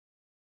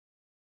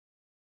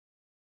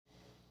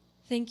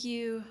Thank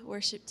you,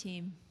 worship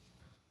team.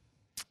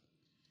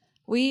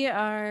 We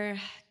are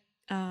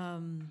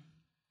going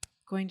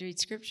to read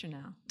scripture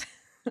now.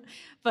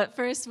 But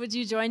first, would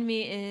you join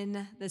me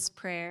in this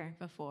prayer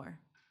before?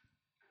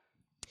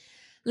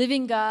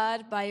 Living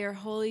God, by your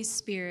Holy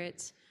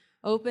Spirit,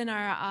 open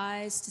our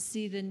eyes to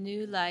see the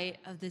new light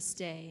of this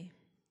day.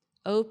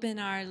 Open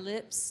our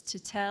lips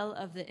to tell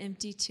of the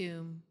empty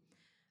tomb.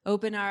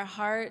 Open our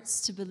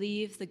hearts to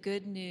believe the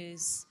good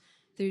news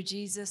through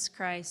Jesus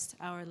Christ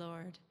our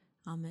Lord.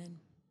 Amen.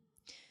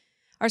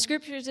 Our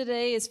scripture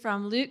today is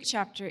from Luke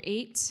chapter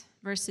 8,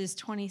 verses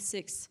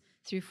 26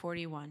 through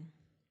 41.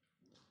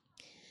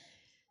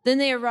 Then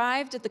they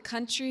arrived at the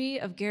country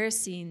of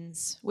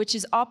Gerasenes, which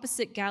is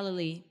opposite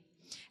Galilee.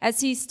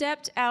 As he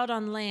stepped out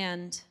on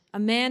land, a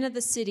man of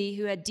the city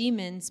who had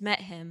demons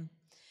met him.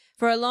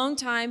 For a long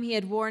time he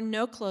had worn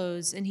no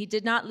clothes, and he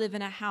did not live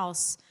in a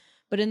house,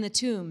 but in the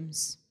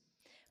tombs.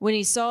 When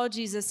he saw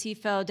Jesus, he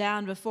fell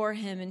down before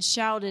him and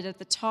shouted at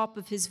the top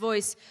of his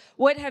voice,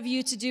 "What have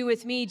you to do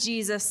with me,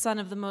 Jesus, Son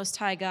of the Most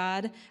High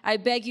God? I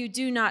beg you,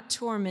 do not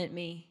torment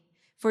me."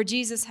 For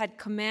Jesus had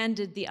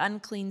commanded the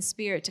unclean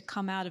spirit to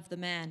come out of the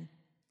man.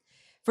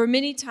 For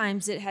many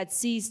times it had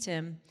seized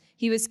him.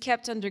 He was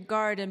kept under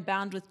guard and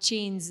bound with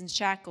chains and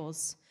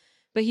shackles.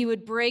 But he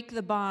would break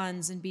the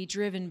bonds and be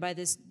driven by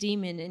this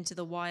demon into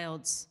the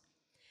wilds.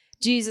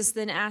 Jesus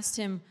then asked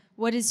him,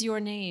 "What is your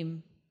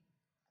name?"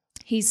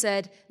 He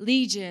said,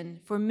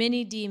 "Legion," for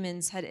many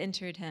demons had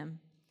entered him.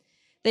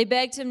 They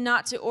begged him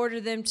not to order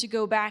them to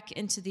go back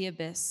into the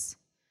abyss.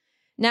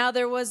 Now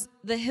there was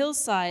the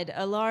hillside,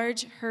 a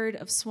large herd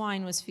of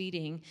swine was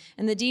feeding,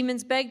 and the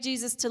demons begged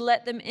Jesus to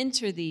let them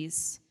enter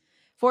these.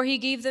 For he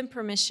gave them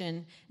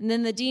permission, and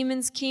then the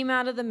demons came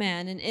out of the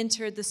man and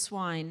entered the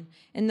swine,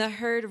 and the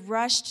herd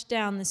rushed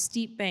down the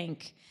steep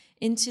bank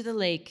into the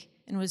lake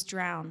and was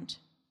drowned.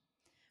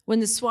 When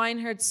the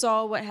swineherd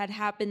saw what had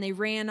happened, they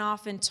ran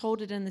off and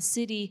told it in the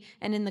city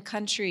and in the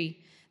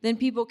country. Then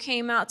people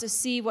came out to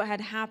see what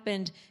had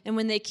happened, and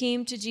when they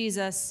came to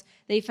Jesus,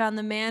 they found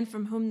the man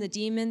from whom the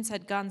demons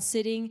had gone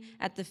sitting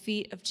at the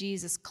feet of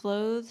Jesus,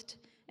 clothed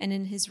and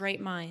in his right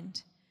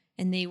mind,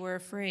 and they were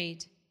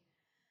afraid.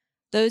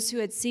 Those who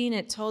had seen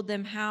it told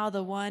them how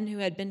the one who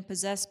had been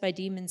possessed by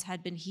demons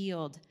had been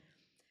healed.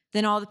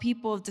 Then all the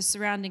people of the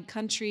surrounding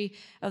country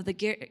of the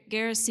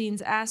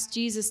Gerasenes asked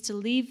Jesus to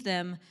leave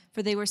them,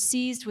 for they were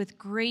seized with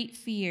great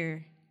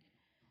fear.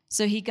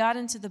 So he got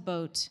into the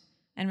boat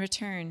and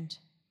returned.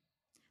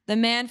 The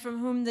man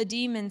from whom the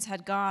demons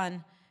had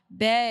gone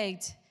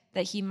begged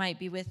that he might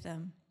be with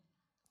them.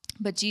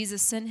 But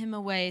Jesus sent him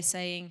away,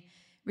 saying,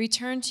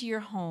 "Return to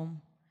your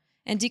home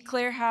and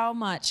declare how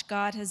much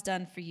God has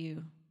done for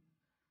you."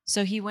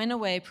 So he went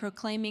away,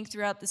 proclaiming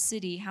throughout the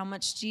city how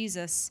much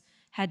Jesus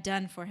had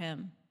done for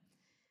him.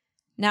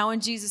 Now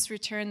when Jesus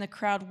returned, the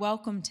crowd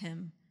welcomed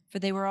him, for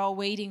they were all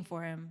waiting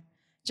for him.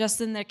 Just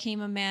then there came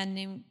a man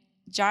named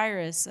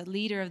Jairus, a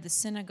leader of the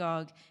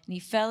synagogue, and he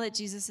fell at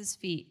Jesus'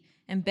 feet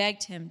and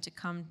begged him to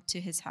come to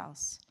his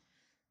house.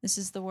 This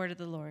is the word of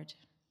the Lord.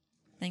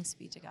 Thanks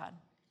be to God.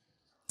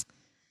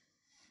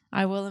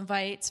 I will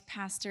invite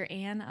Pastor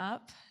Ann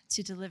up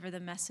to deliver the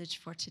message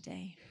for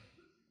today.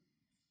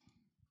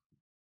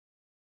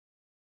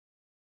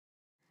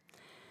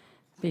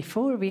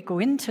 Before we go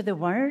into the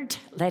word,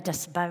 let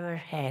us bow our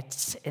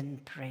heads in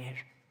prayer.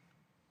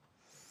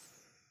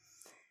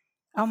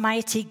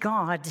 Almighty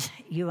God,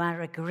 you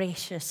are a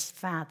gracious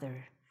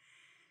Father,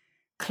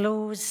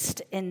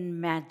 clothed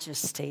in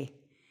majesty.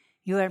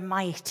 You are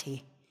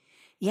mighty,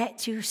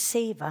 yet you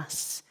save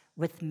us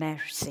with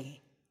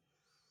mercy.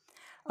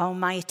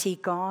 Almighty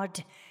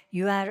God,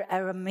 you are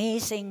our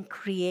amazing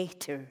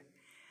Creator,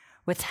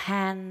 with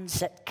hands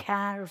that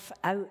carve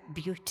out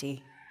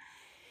beauty.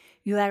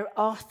 You are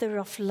author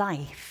of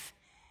life,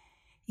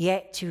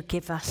 yet you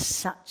give us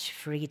such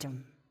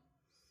freedom.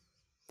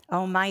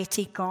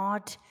 Almighty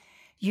God,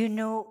 you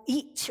know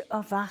each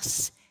of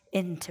us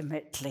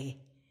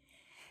intimately.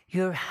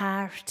 Your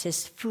heart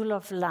is full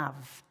of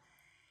love,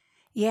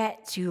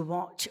 yet you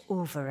watch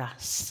over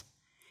us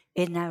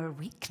in our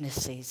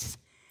weaknesses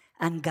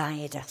and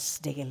guide us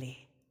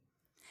daily.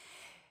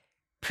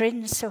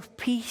 Prince of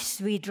Peace,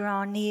 we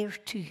draw near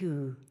to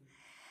you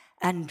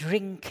and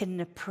drink in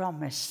the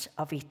promise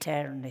of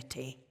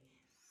eternity.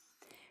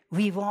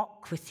 We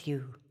walk with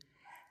you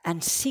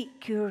and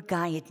seek your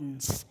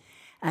guidance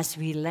as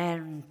we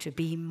learn to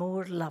be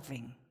more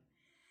loving.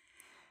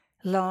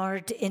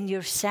 Lord, in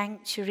your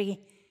sanctuary,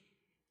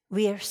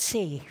 we are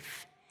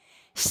safe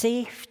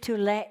to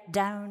let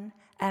down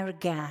our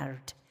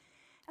guard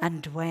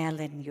and dwell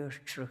in your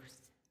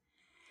truth.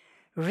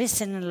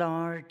 Risen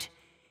Lord,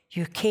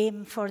 you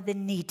came for the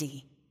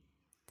needy,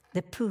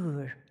 the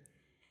poor,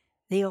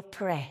 the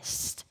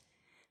oppressed,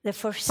 the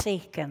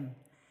forsaken,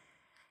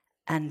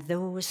 and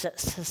those that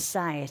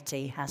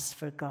society has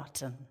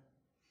forgotten.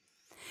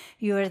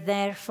 You are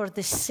there for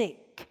the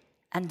sick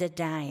and the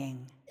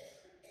dying.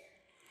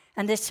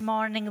 And this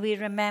morning we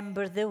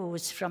remember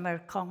those from our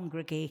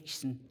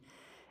congregation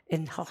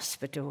in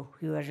hospital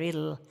who are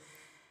ill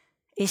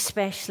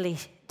especially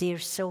dear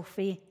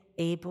Sophie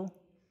Abel,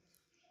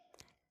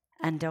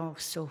 and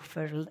also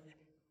for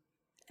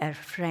our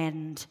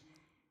friend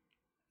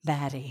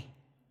Barry.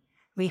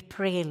 We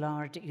pray,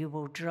 Lord, that you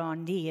will draw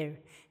near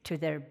to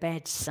their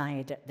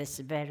bedside at this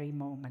very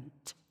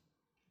moment.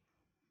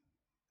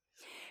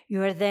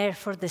 You are there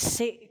for the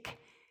sick.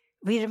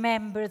 We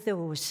remember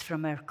those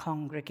from our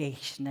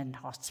congregation in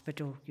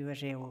hospital. You are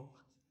ill.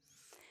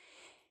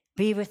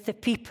 Be with the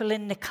people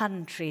in the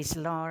countries,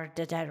 Lord,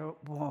 that are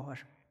at war.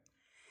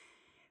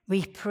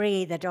 We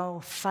pray that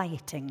all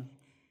fighting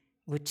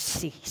would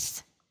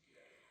cease.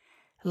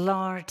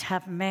 Lord,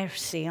 have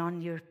mercy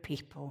on your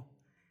people.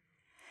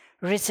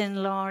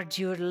 Risen Lord,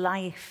 your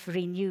life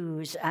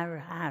renews our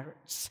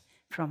hearts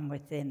from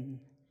within.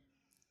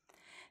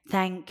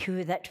 Thank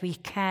you that we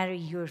carry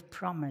your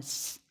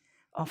promise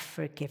of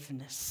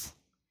forgiveness.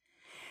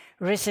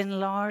 Risen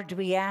Lord,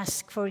 we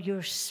ask for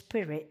your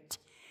Spirit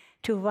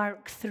to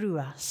work through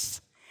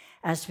us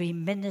as we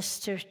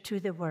minister to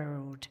the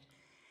world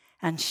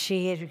and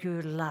share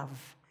your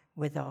love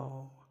with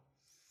all.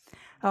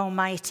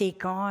 Almighty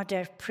God,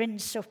 our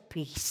Prince of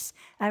Peace,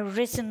 our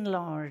risen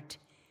Lord,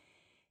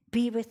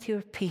 be with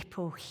your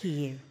people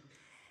here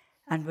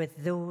and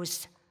with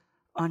those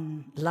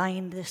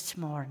online this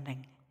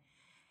morning.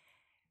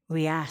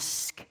 We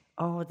ask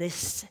all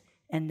this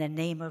in the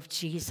name of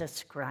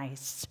Jesus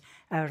Christ,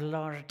 our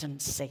Lord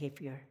and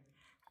Saviour.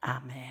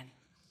 Amen.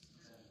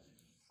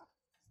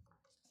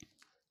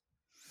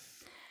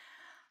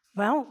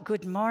 Well,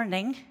 good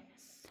morning.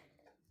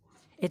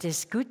 It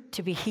is good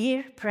to be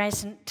here,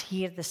 present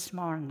here this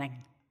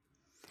morning.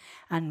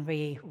 And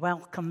we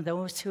welcome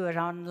those who are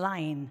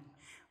online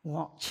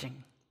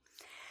watching.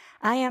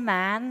 I am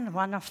Anne,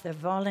 one of the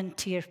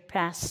volunteer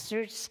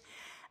pastors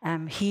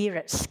here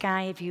at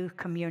Skyview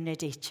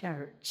Community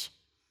Church.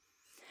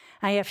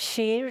 I have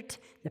shared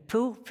the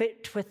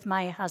pulpit with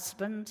my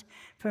husband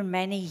for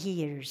many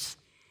years,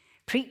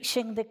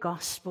 preaching the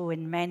gospel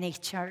in many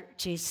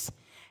churches,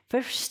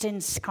 first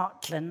in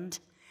Scotland,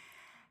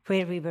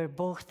 where we were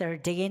both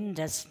ordained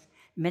as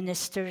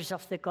ministers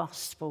of the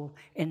gospel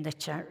in the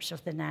Church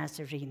of the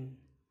Nazarene,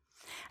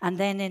 and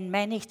then in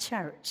many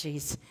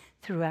churches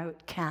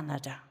throughout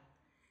Canada.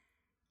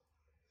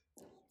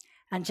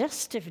 And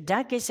just if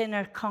Doug is in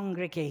our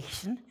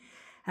congregation,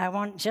 I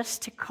want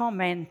just to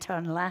comment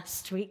on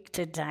last week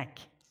to Doug.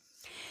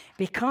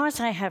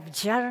 Because I have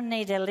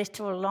journeyed a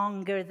little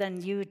longer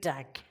than you,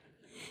 Doug.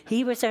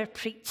 He was our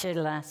preacher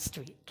last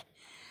week.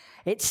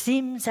 It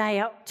seems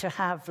I ought to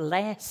have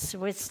less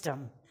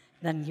wisdom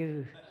than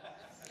you.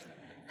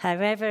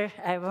 However,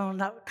 I will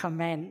not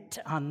comment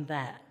on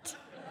that.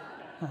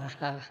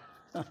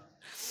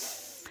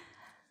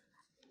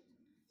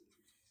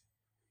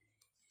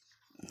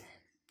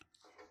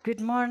 Good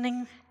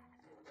morning.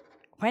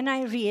 When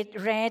I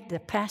read the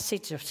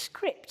passage of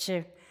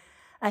Scripture,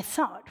 I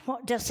thought,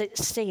 what does it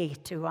say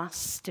to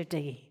us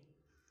today?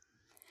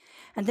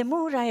 And the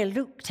more I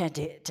looked at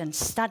it and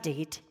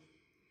studied,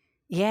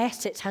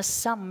 yes, it has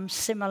some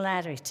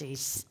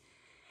similarities,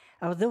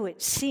 although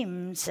it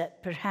seems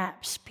that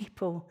perhaps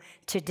people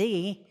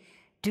today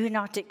do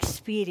not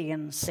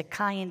experience the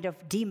kind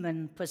of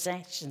demon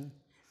possession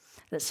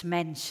that's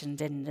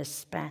mentioned in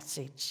this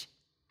passage.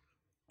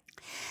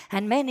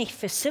 And many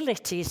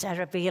facilities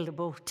are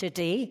available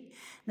today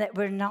that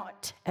were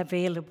not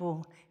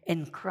available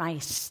in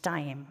Christ's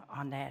time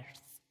on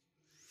earth.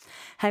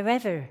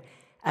 However,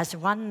 as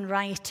one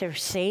writer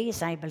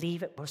says, I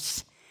believe it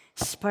was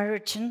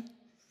Spurgeon,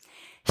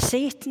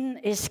 Satan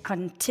is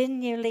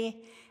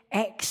continually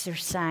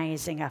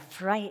exercising a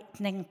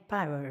frightening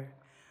power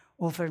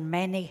over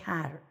many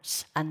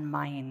hearts and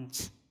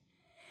minds.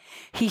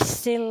 He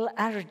still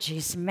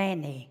urges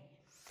many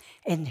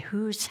in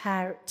whose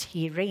heart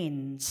he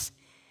reigns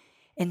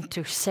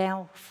into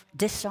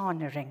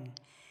self-dishonoring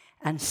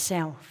and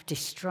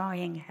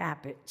self-destroying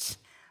habits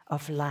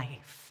of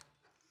life.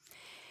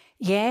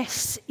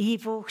 Yes,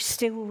 evil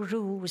still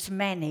rules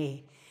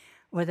many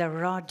with a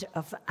rod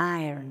of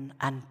iron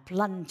and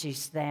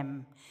plunges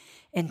them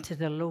into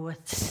the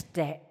lowest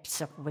depths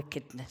of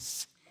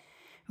wickedness.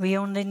 We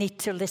only need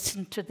to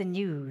listen to the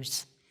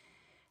news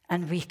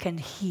and we can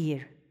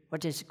hear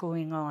what is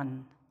going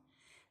on.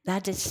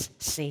 That is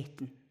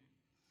Satan.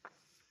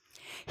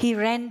 He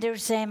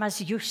renders them as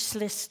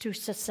useless to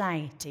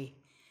society,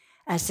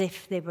 as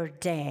if they were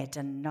dead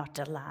and not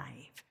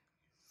alive.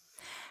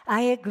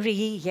 I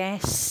agree,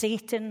 yes,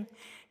 Satan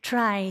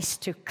tries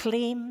to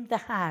claim the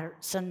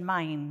hearts and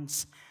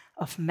minds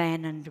of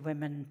men and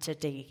women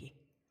today.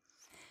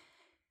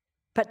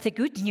 But the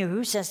good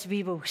news, as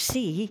we will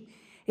see,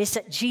 is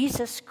that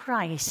Jesus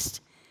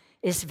Christ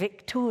is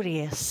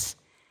victorious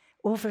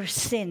over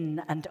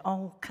sin and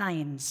all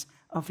kinds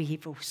of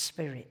evil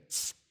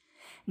spirits.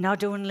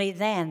 Not only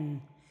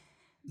then,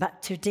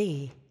 but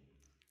today,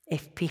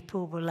 if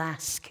people will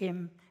ask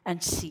him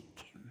and seek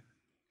him.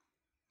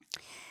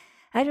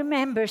 I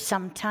remember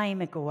some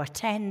time ago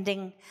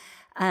attending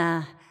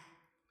an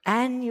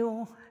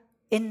annual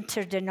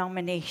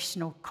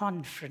interdenominational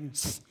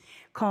conference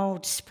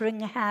called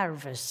Spring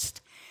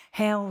Harvest,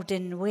 held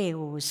in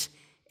Wales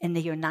in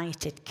the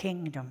United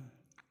Kingdom.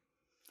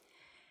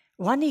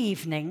 One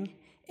evening,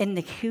 in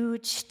the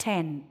huge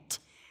tent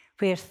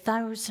where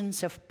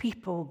thousands of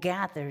people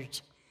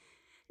gathered,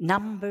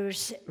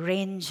 numbers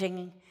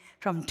ranging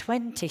from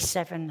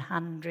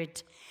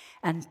 2,700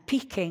 and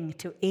peaking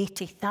to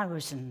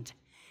 80,000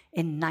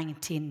 in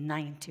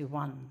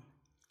 1991.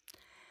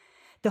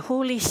 The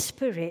Holy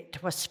Spirit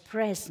was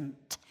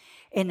present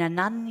in an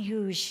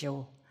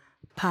unusual,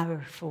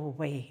 powerful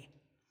way.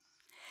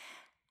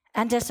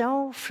 And as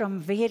all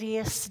from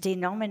various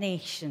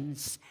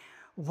denominations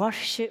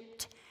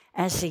worshipped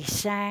as they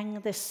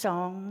sang the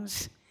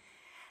songs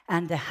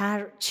and the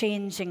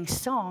heart-changing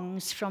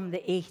songs from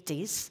the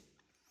 80s,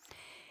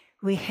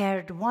 we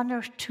heard one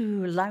or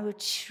two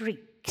loud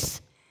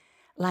shrieks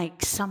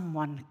like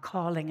someone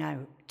calling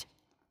out.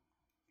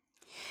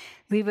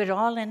 We were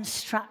all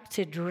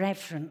instructed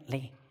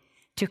reverently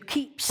to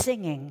keep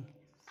singing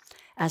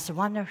as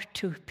one or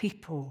two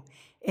people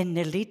in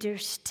the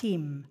leader's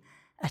team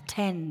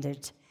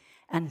attended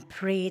and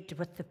prayed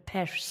with the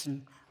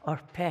person or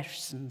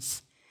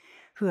persons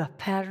who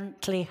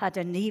apparently had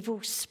an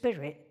evil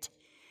spirit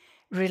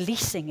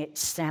releasing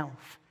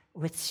itself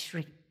with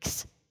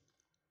shrieks.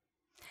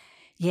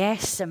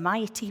 Yes, the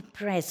mighty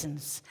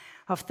presence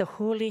of the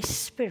Holy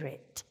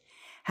Spirit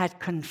had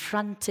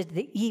confronted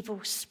the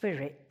evil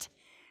spirit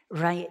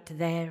right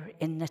there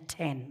in the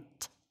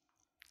tent.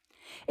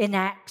 In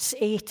Acts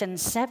 8 and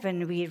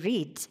 7 we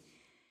read,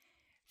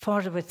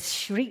 "For with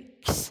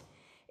shrieks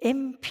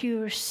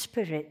impure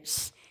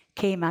spirits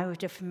came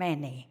out of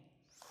many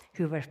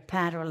who were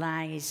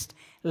paralyzed,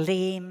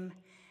 lame,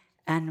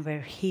 and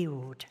were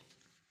healed."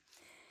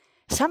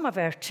 Some of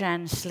our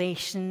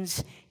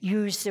translations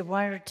use the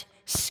word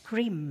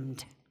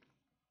screamed.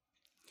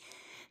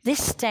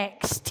 This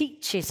text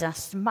teaches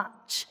us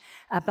much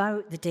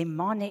about the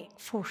demonic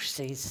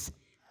forces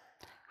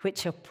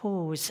which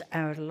oppose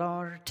our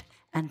Lord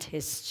and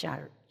his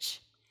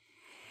church.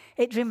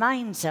 It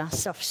reminds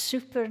us of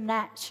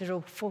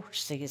supernatural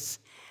forces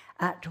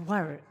at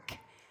work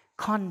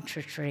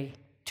contrary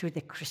to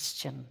the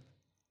Christian.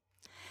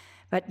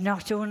 But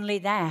not only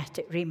that,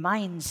 it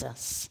reminds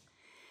us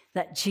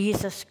that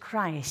Jesus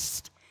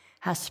Christ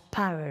has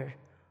power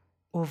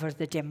over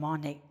the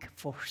demonic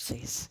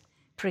forces.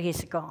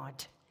 Praise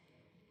God.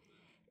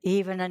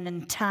 Even an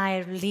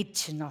entire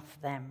legion of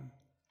them.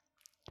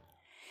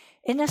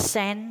 In a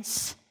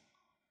sense,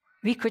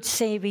 we could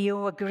say we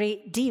owe a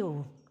great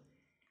deal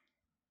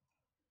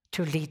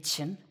to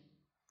Legion,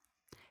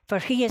 for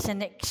he is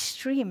an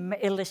extreme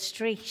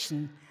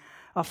illustration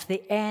of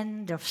the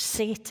end of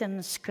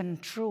Satan's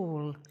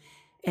control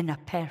in a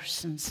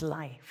person's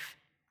life.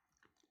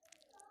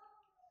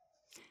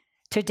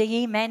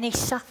 Today, many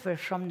suffer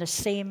from the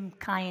same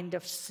kind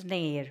of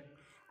snare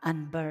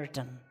and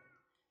burden.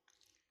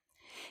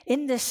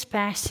 In this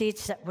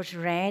passage that was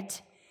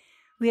read,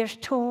 we are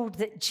told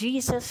that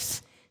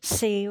Jesus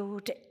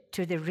sailed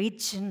to the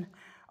region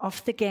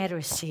of the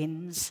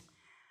Gerasenes,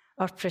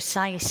 or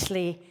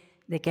precisely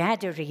the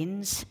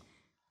Gadarenes,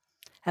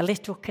 a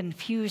little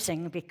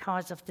confusing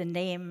because of the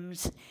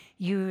names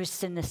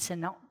used in the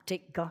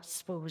Synoptic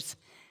Gospels,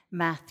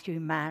 Matthew,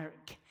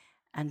 Mark,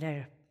 and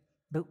our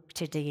book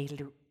today,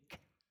 Luke.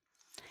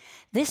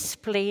 This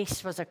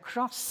place was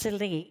across the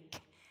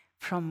lake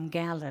from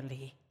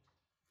Galilee.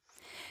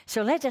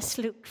 So let us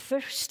look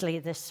firstly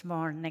this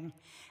morning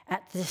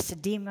at this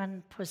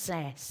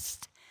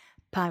demon-possessed,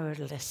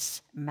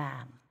 powerless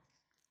man.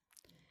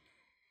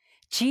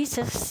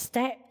 Jesus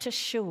stepped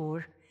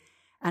ashore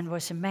and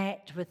was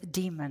met with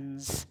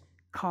demons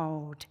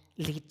called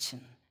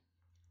Legion.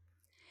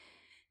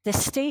 The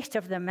state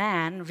of the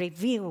man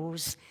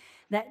reveals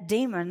that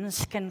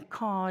demons can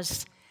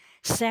cause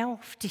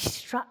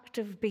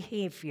self-destructive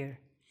behavior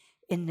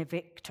in the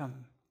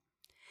victim,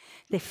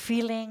 the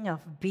feeling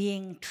of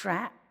being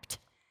trapped,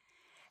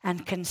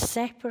 and can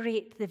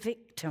separate the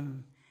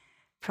victim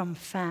from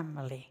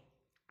family.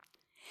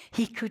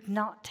 He could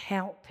not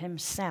help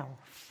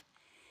himself.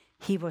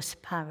 He was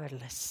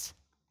powerless.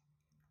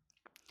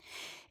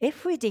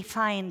 If we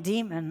define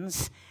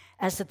demons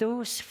as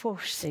those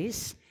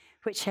forces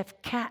which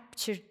have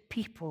captured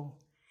people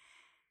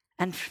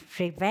and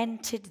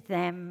prevented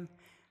them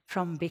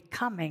from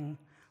becoming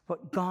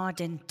what God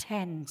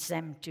intends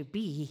them to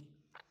be,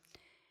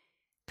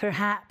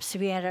 perhaps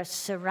we are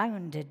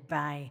surrounded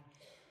by,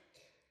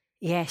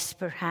 yes,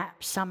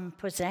 perhaps some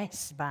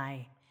possessed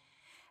by,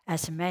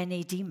 as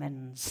many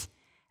demons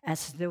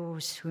as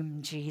those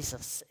whom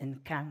Jesus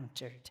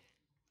encountered.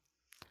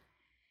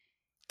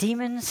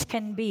 Demons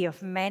can be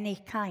of many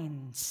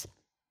kinds,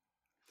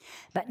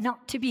 but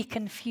not to be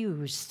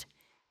confused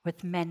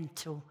with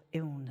mental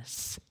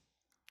illness.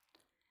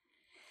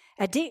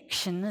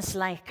 Addictions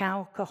like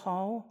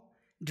alcohol,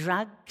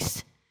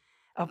 drugs,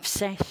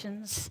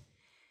 obsessions,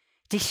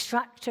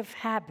 destructive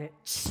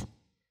habits,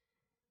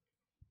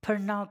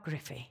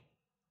 pornography,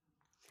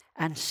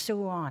 and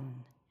so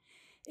on,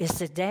 is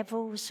the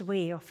devil's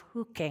way of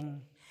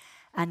hooking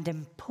and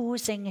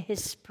imposing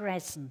his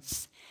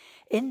presence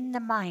in the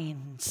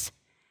minds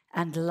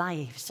and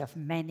lives of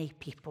many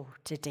people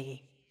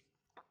today.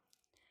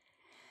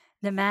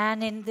 The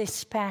man in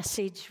this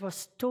passage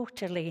was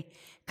totally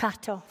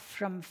cut off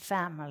from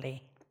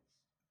family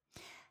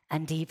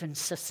and even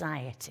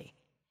society.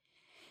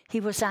 He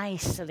was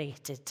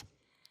isolated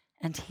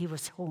and he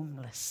was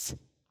homeless.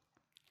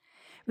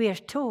 We are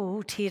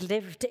told he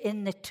lived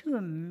in the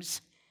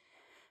tombs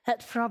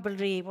that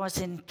probably was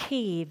in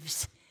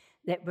caves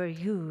that were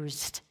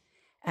used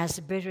as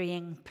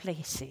burying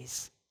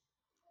places.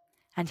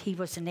 And he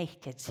was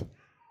naked.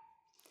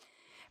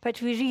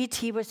 But we read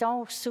he was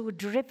also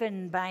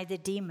driven by the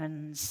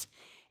demons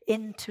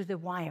into the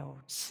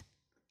wilds.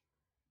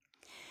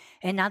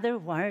 In other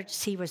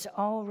words, he was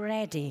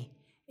already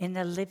in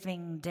a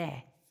living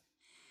death,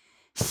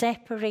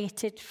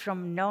 separated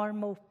from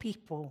normal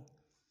people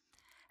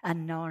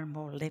and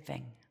normal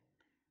living.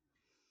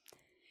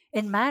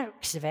 In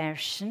Mark's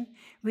version,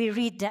 we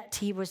read that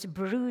he was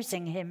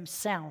bruising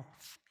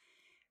himself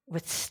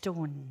with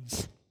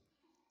stones.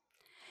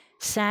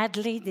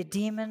 Sadly, the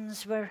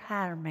demons were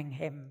harming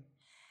him,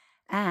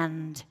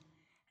 and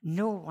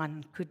no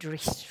one could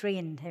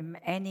restrain him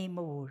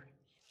anymore,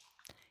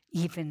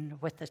 even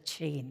with a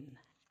chain.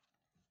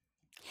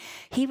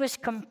 He was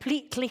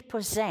completely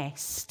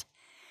possessed,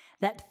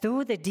 that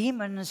though the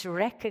demons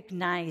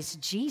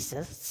recognized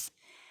Jesus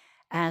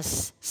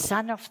as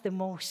Son of the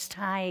Most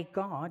High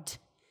God,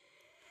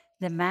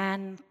 the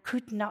man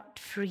could not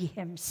free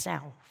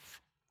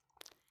himself.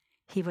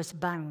 He was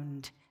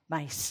bound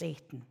by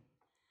Satan.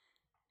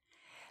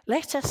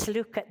 Let us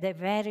look at the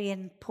very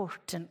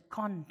important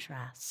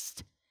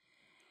contrast.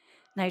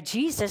 Now,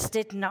 Jesus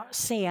did not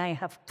say, "I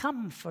have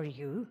come for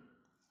you,"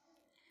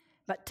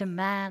 but the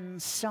man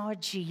saw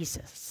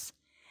Jesus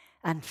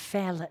and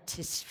fell at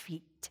his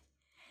feet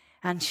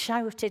and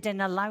shouted in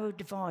a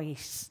loud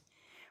voice,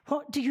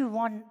 "What do you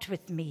want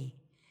with me,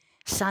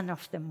 Son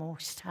of the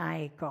Most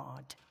High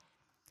God?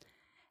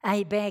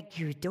 I beg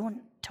you,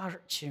 don't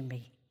torture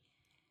me."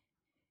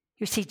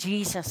 You see,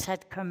 Jesus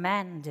had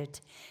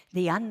commanded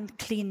the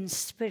unclean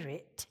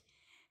spirit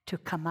to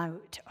come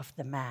out of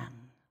the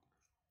man.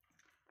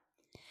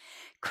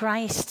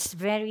 Christ's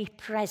very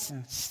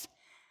presence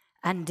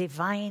and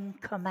divine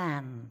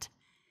command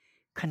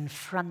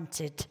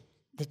confronted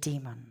the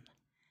demon.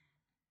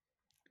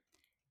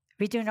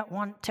 We do not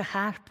want to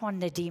harp on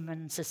the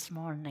demons this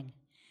morning.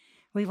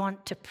 We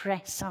want to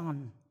press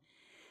on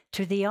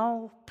to the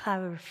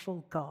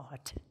all-powerful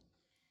God.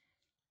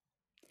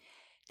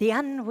 The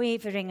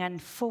unwavering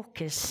and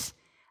focus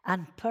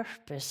and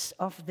purpose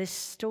of this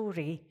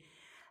story,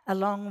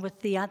 along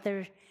with the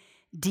other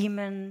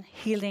demon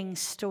healing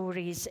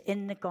stories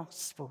in the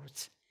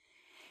Gospels,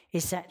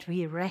 is that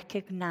we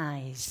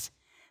recognize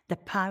the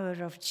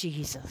power of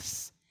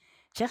Jesus,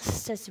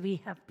 just as we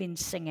have been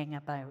singing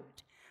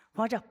about.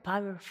 What a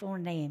powerful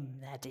name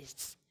that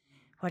is.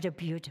 What a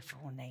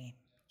beautiful name.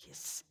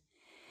 Yes.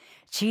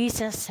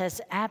 Jesus has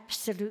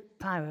absolute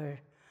power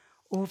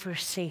over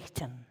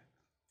Satan.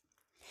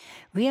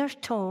 We are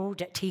told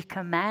that he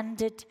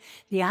commanded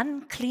the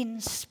unclean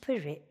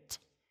spirit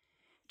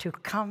to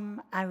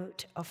come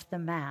out of the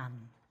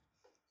man.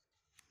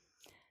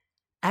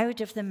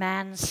 Out of the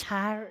man's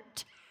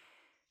heart,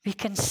 we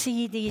can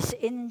see these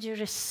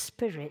injurious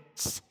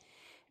spirits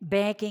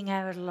begging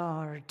our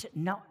Lord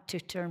not to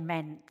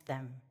torment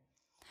them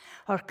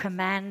or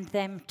command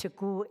them to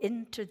go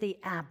into the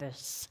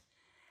abyss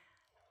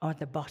or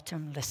the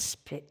bottomless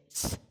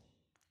pits.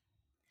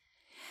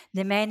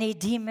 The many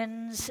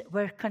demons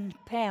were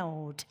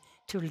compelled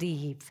to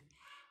leave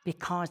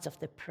because of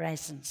the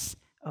presence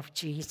of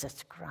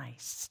Jesus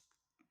Christ.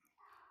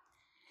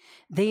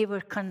 They were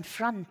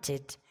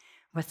confronted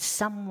with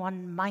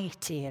someone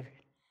mightier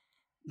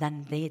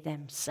than they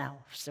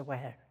themselves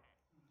were.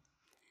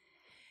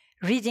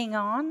 Reading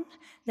on,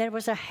 there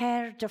was a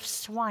herd of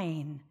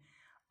swine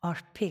or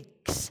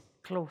pigs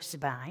close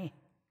by.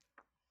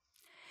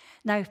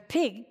 Now,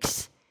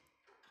 pigs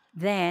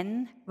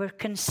then were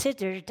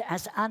considered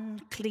as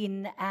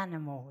unclean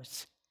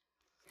animals.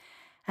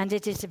 And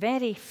it is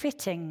very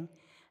fitting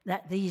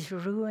that these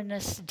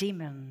ruinous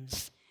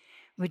demons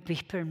would be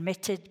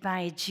permitted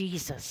by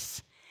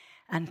Jesus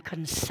and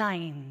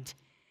consigned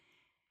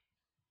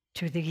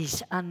to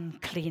these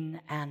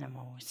unclean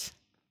animals.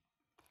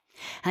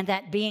 And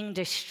that being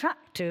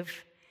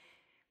destructive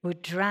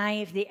would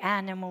drive the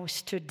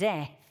animals to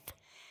death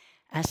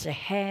as the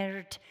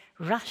herd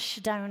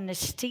rushed down the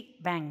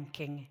steep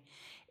banking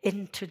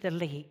into the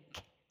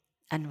lake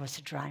and was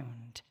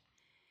drowned.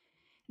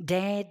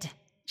 Dead,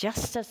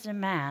 just as the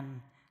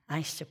man,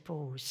 I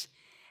suppose,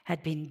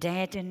 had been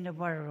dead in the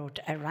world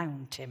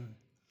around him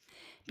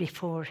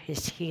before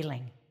his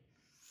healing.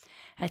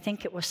 I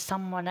think it was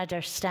someone at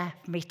our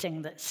staff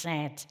meeting that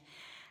said,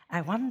 "I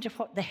wonder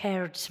what the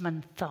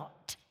herdsman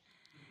thought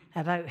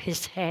about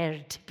his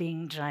herd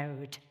being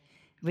drowned."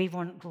 We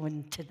won't go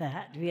into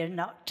that. We are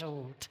not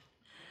told.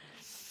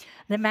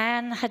 The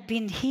man had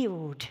been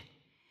healed.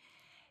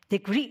 The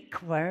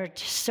Greek word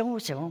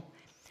sozo,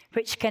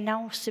 which can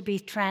also be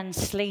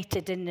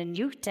translated in the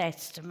New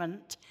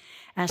Testament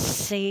as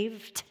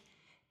saved,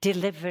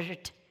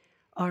 delivered,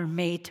 or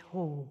made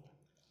whole.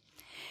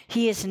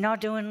 He is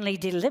not only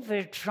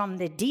delivered from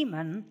the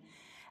demon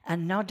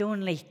and not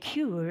only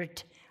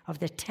cured of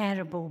the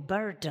terrible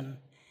burden,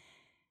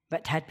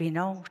 but had been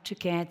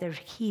altogether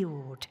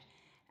healed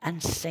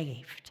and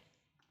saved.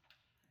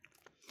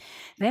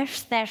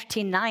 Verse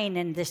 39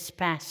 in this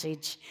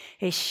passage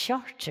is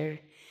shorter,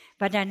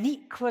 but an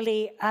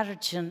equally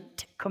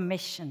urgent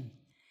commission,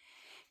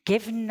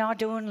 given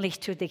not only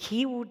to the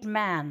healed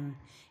man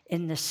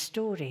in the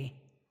story,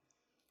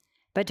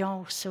 but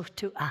also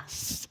to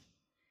us.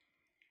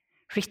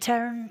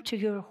 Return to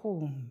your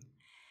home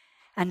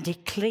and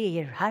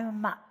declare how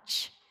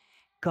much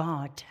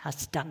God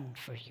has done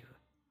for you.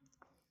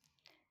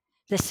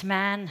 This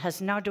man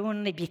has not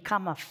only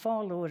become a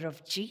follower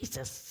of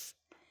Jesus,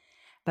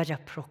 but a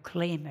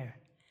proclaimer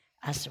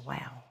as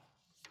well.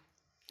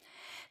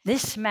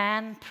 This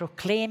man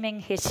proclaiming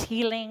his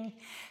healing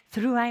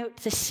throughout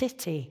the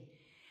city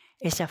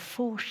is a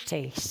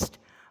foretaste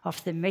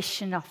of the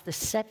mission of the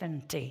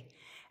 70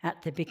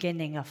 at the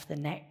beginning of the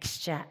next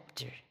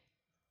chapter.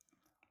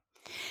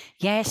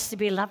 Yes,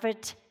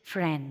 beloved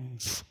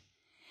friends,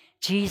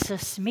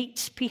 Jesus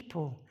meets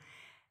people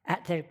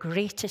at their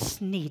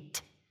greatest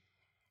need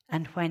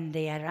and when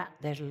they are at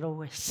their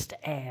lowest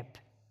ebb.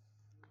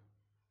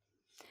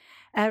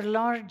 Our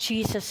Lord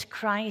Jesus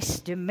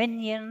Christ's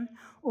dominion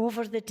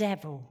over the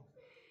devil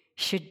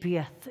should be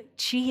a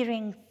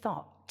cheering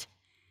thought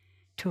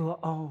to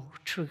all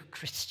true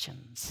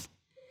Christians.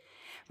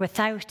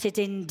 Without it,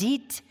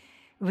 indeed,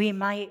 we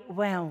might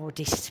well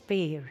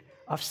despair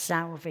of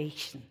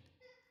salvation.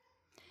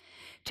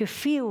 To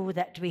feel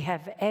that we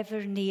have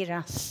ever near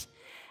us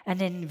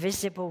an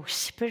invisible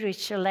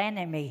spiritual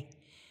enemy,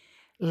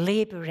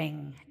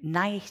 laboring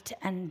night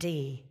and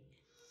day,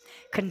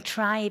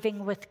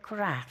 contriving with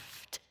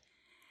craft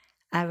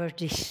our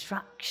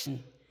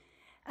destruction,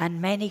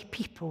 and many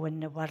people in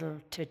the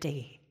world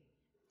today.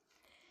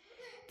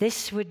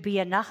 This would be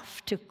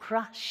enough to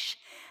crush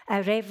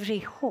our every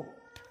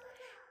hope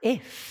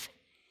if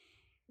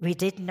we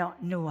did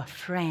not know a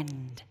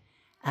friend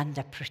and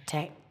a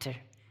protector.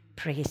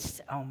 Praise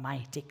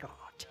Almighty God.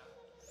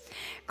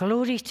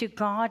 Glory to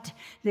God,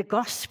 the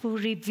gospel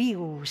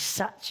reveals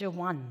such a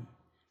one.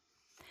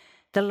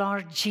 The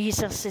Lord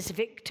Jesus is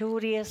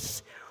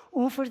victorious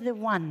over the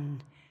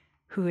one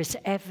who is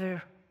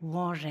ever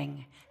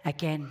warring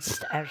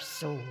against our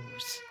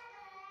souls.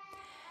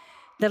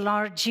 The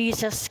Lord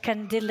Jesus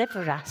can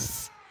deliver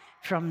us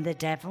from the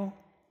devil.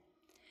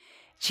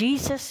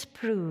 Jesus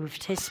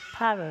proved his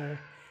power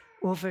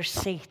over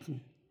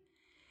Satan.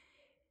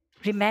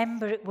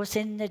 Remember, it was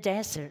in the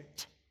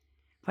desert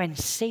when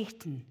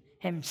Satan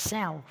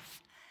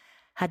himself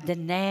had the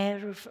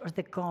nerve or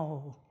the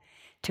gall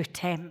to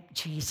tempt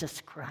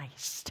Jesus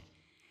Christ.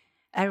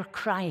 Our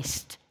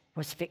Christ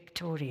was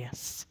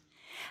victorious.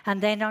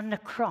 And then on the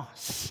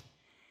cross,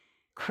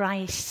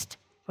 Christ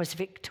was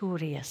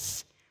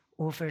victorious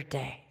over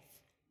death.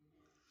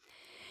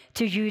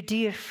 To you,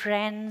 dear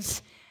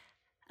friends,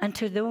 and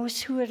to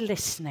those who are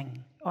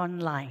listening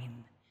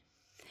online,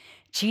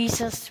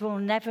 Jesus will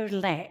never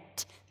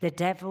let the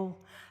devil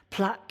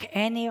pluck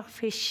any of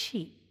his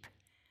sheep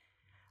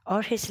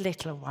or his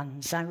little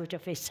ones out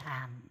of his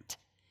hand.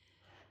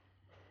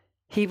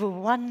 He will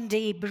one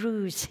day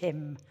bruise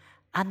him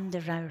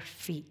under our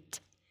feet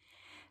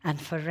and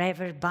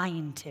forever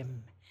bind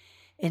him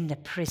in the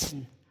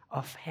prison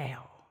of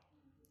hell.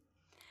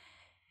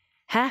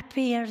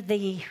 Happy are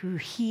they who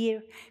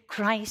hear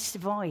Christ's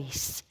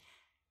voice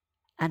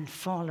and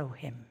follow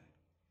him.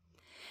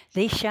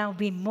 They shall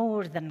be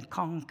more than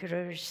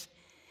conquerors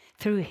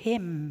through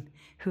him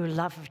who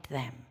loved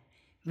them,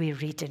 we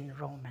read in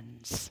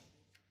Romans.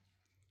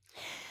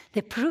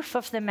 The proof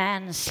of the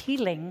man's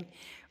healing,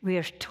 we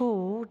are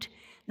told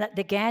that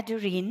the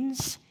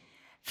Gadarenes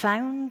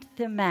found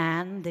the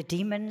man the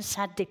demons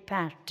had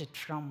departed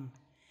from,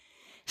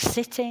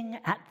 sitting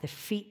at the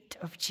feet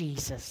of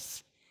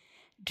Jesus,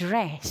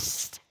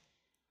 dressed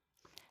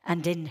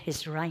and in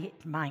his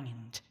right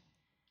mind.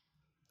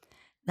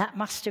 That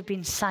must have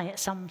been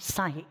some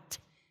sight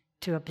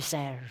to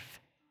observe.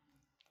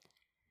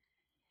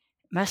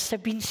 Must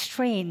have been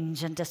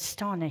strange and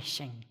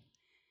astonishing,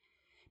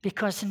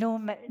 because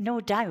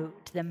no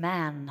doubt the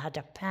man had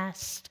a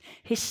past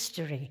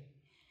history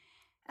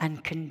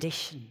and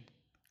condition,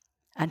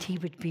 and he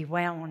would be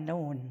well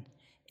known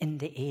in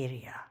the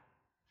area,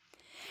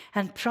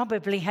 and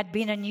probably had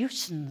been a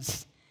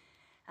nuisance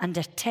and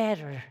a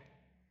terror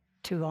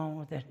to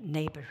all the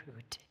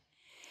neighborhood.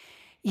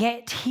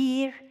 Yet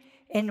here,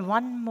 in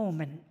one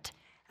moment,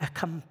 a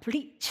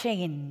complete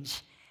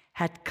change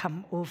had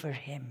come over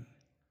him.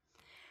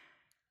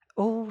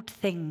 Old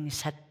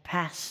things had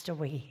passed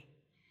away,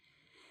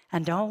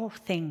 and all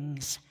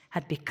things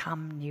had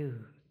become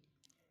new.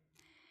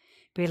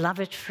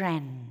 Beloved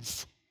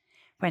friends,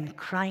 when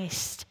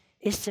Christ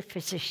is the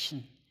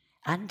physician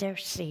and our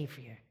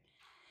Savior,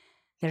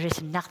 there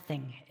is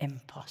nothing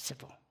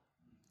impossible.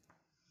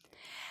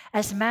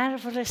 As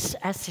marvelous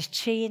as the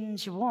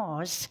change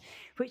was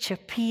which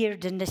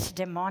appeared in this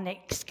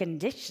demonic's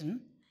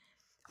condition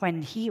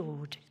when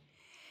healed,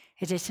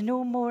 it is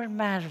no more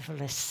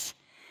marvelous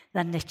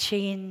than the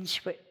change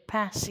which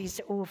passes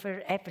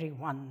over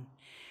everyone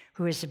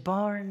who is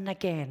born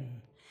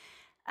again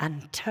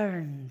and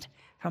turned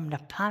from the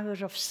power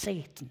of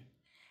Satan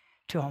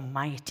to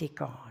Almighty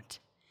God.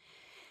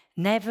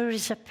 Never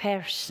is a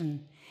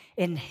person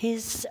in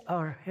his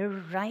or her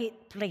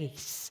right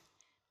place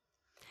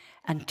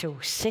until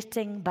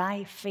sitting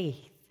by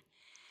faith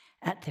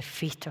at the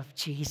feet of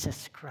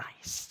Jesus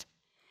Christ.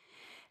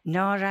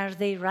 Nor are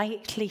they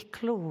rightly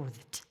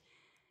clothed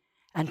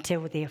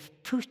until they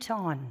have put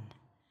on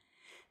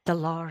the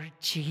Lord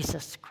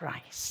Jesus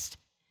Christ.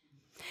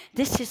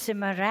 This is the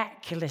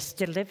miraculous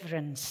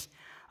deliverance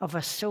of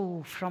a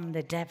soul from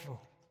the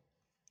devil.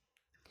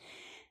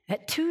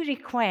 Two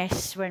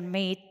requests were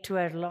made to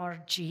our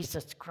Lord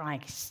Jesus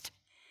Christ.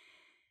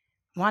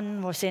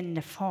 One was in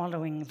the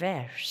following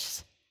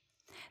verse.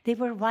 They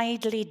were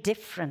widely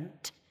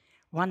different,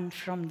 one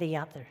from the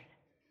other.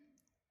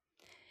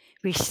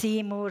 We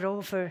see,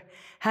 moreover,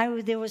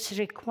 how those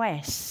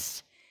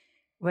requests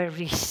were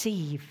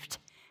received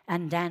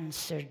and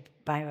answered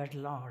by our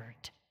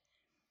Lord.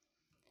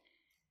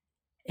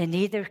 In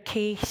either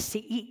case, they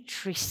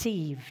each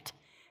received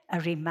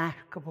a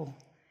remarkable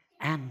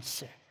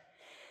answer.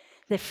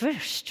 The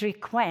first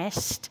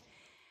request,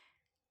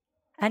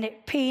 and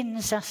it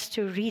pains us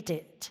to read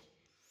it,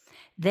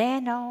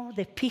 then all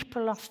the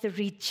people of the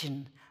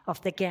region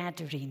of the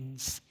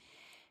Gadarenes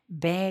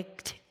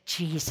begged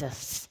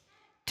Jesus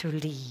to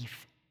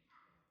leave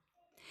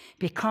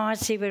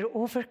because they were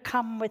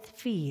overcome with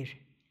fear.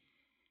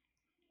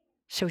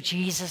 So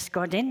Jesus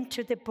got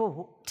into the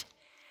boat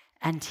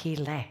and he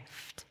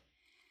left.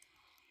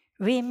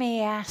 We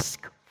may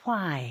ask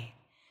why,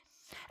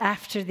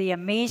 after the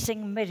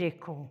amazing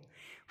miracle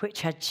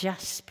which had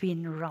just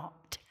been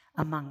wrought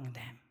among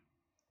them.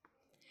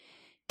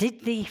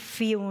 Did they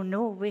feel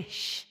no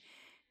wish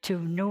to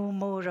know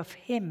more of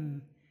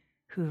him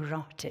who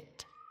wrought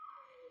it?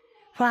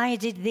 Why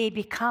did they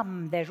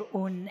become their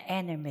own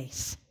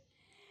enemies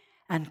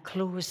and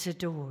close the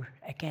door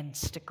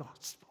against the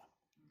gospel?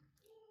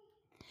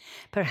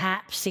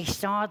 Perhaps they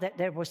saw that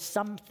there was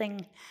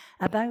something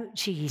about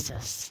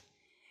Jesus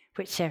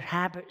which their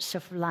habits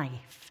of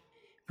life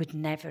would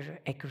never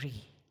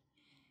agree.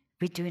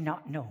 We do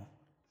not know.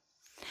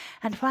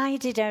 And why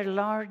did our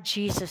Lord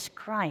Jesus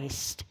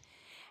Christ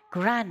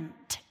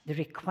grant the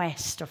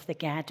request of the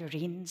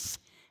Gadarenes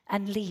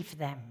and leave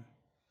them?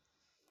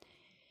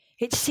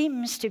 It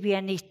seems to be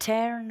an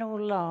eternal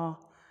law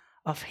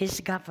of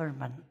his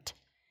government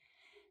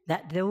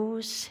that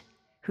those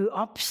who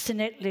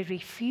obstinately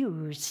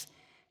refuse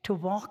to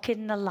walk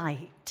in the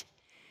light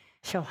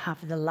shall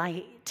have the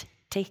light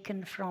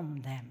taken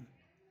from them.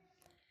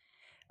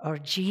 Or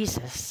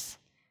Jesus,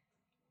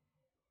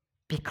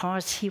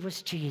 because he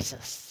was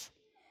Jesus,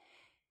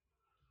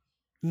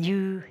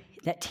 knew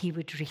that he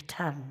would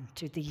return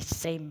to these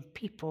same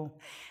people,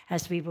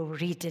 as we will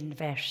read in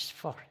verse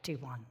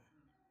 41.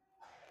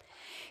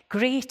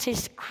 Great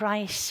is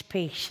Christ's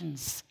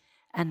patience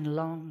and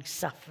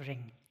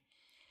long-suffering.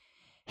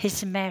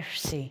 His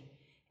mercy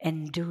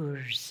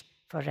endures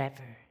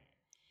forever.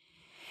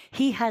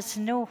 He has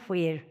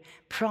nowhere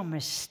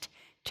promised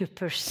to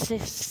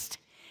persist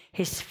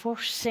his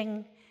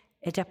forcing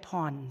it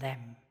upon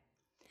them.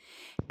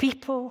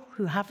 People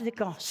who have the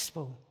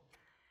gospel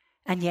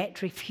and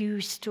yet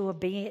refuse to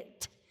obey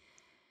it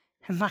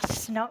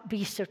must not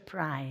be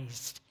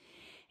surprised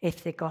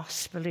if the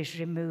gospel is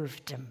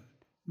removed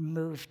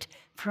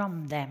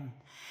from them.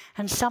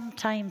 And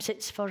sometimes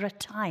it's for a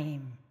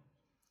time.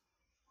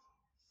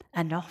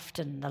 And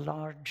often the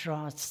Lord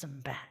draws them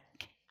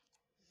back.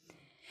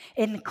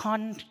 In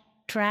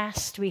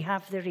contrast, we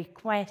have the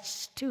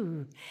requests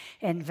too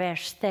in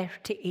verse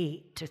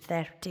 38 to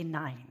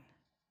 39.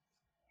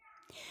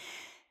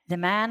 The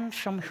man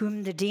from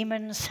whom the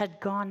demons had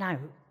gone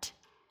out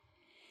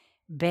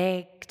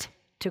begged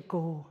to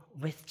go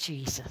with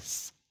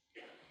Jesus.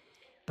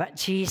 But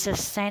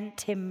Jesus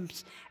sent him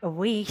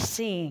away,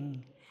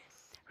 saying,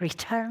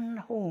 "Return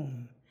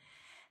home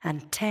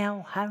and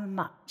tell how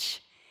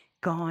much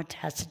God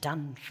has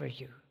done for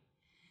you."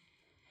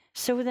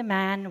 So the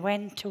man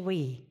went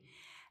away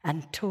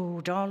and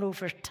told all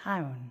over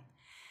town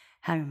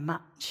how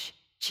much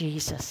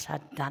Jesus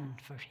had done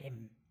for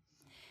him.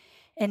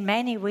 In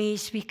many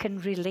ways, we can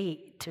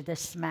relate to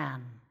this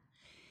man.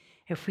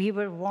 If we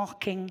were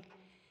walking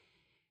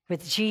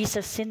with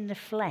Jesus in the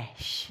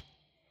flesh,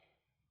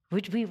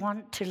 would we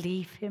want to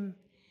leave him,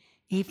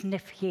 even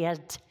if he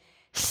had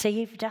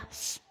saved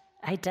us?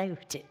 I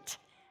doubt it.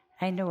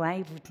 I know I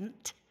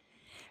wouldn't.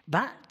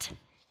 But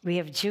we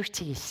have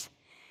duties.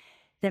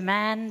 The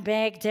man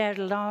begged our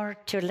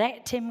Lord to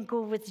let him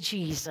go with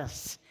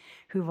Jesus,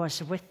 who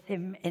was with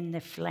him in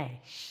the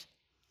flesh.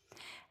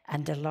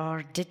 And the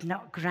Lord did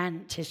not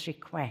grant his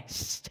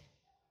request.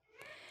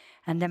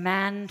 And the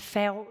man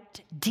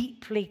felt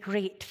deeply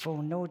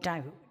grateful, no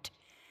doubt,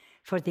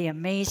 for the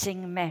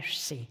amazing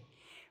mercy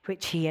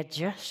which he had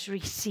just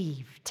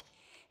received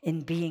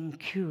in being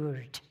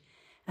cured,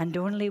 and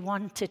only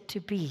wanted to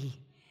be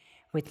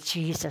with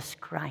Jesus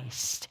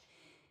Christ,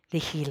 the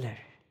healer.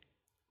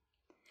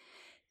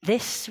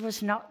 This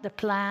was not the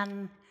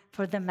plan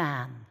for the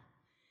man.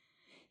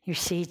 You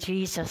see,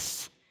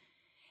 Jesus,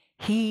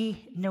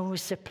 he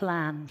knows the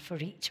plan for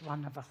each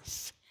one of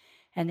us,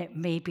 and it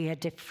may be a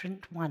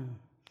different one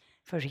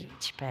for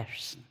each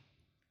person.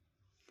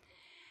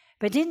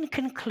 But in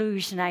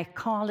conclusion, I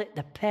call it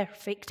the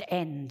perfect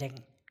ending.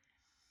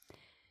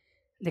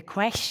 The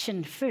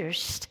question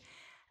first,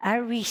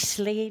 are we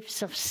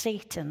slaves of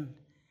Satan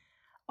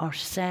or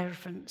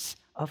servants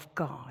of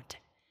God?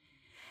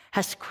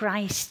 Has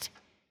Christ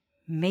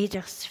made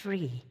us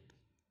free?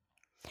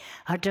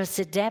 Or does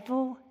the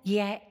devil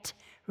yet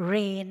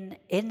reign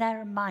in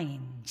our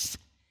minds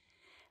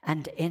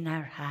and in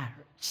our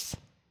hearts?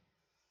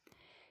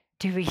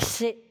 Do we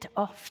sit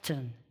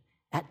often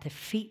at the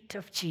feet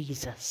of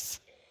Jesus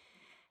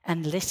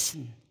and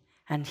listen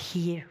and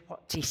hear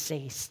what he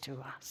says to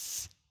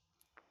us?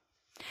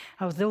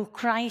 Although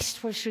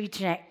Christ was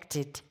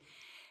rejected,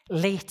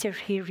 later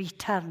he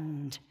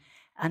returned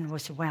and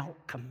was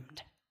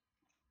welcomed.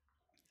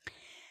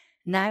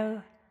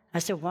 Now,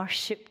 as the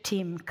worship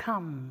team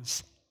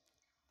comes,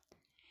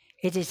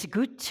 it is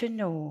good to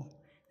know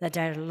that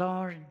our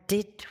Lord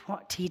did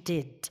what he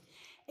did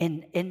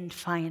in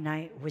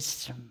infinite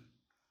wisdom.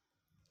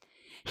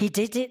 He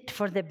did it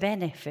for the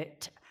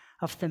benefit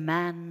of the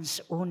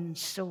man's own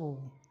soul,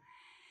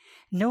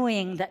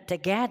 knowing that the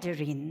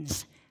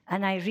gatherings,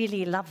 and I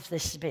really love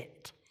this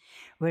bit,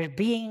 were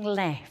being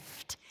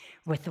left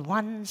with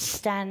one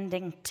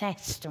standing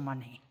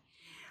testimony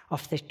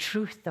of the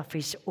truth of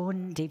his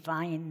own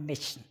divine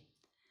mission.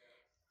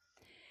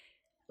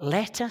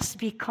 Let us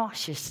be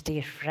cautious,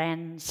 dear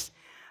friends,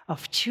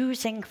 of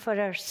choosing for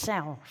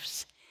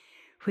ourselves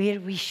where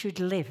we should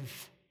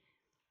live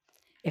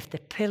if the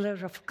pillar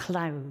of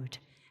cloud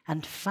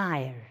and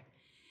fire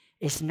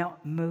is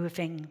not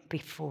moving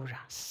before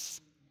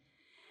us.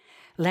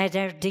 Let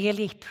our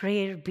daily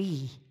prayer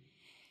be,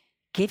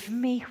 give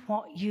me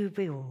what you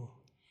will,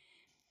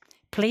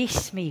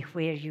 place me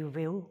where you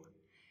will,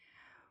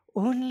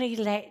 only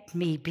let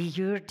me be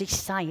your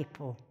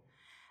disciple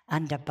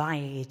and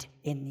abide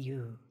in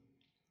you.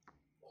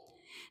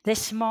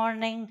 This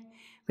morning,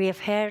 we have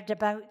heard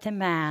about the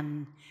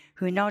man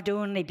who not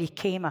only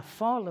became a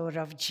follower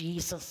of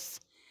Jesus,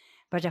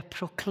 but a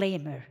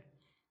proclaimer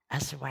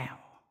as well.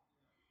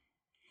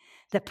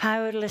 The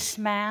powerless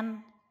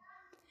man,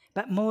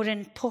 but more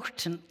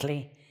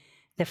importantly,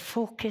 the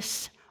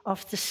focus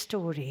of the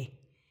story,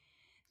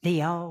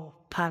 the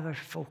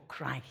all-powerful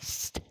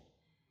Christ.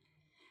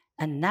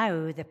 And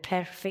now the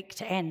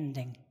perfect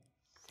ending,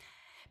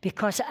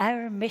 because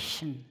our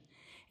mission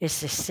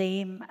is the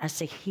same as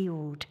the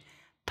healed,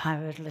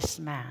 powerless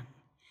man.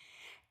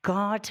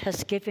 God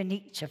has given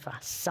each of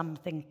us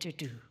something to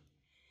do.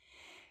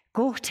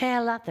 Go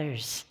tell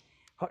others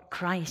what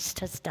Christ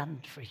has done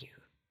for you.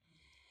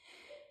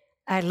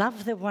 I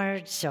love the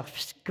words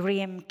of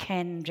Graham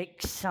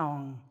Kendrick's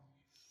song.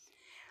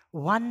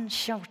 One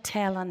shall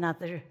tell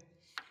another,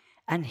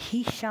 and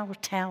he shall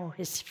tell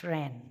his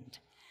friend.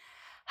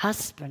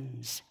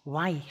 Husbands,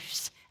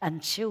 wives,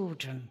 and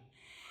children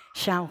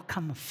shall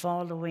come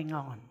following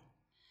on.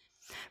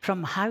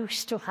 From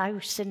house to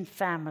house in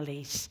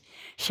families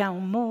shall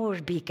more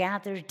be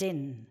gathered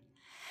in,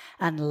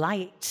 and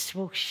lights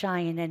will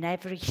shine in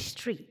every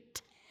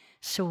street,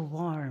 so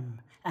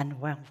warm and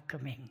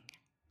welcoming.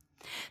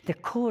 The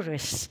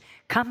chorus,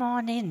 come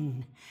on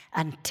in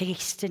and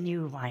taste the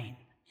new wine,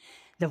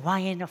 the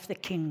wine of the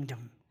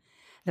kingdom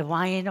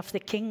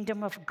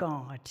of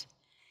God.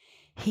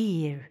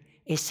 Here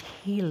is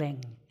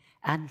healing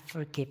and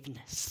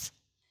forgiveness,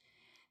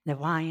 the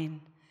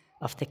wine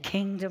of the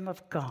kingdom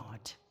of God.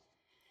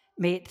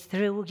 May it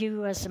thrill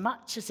you as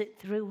much as it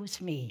thrills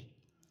me.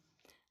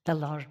 The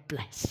Lord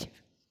bless you.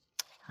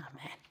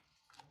 Amen.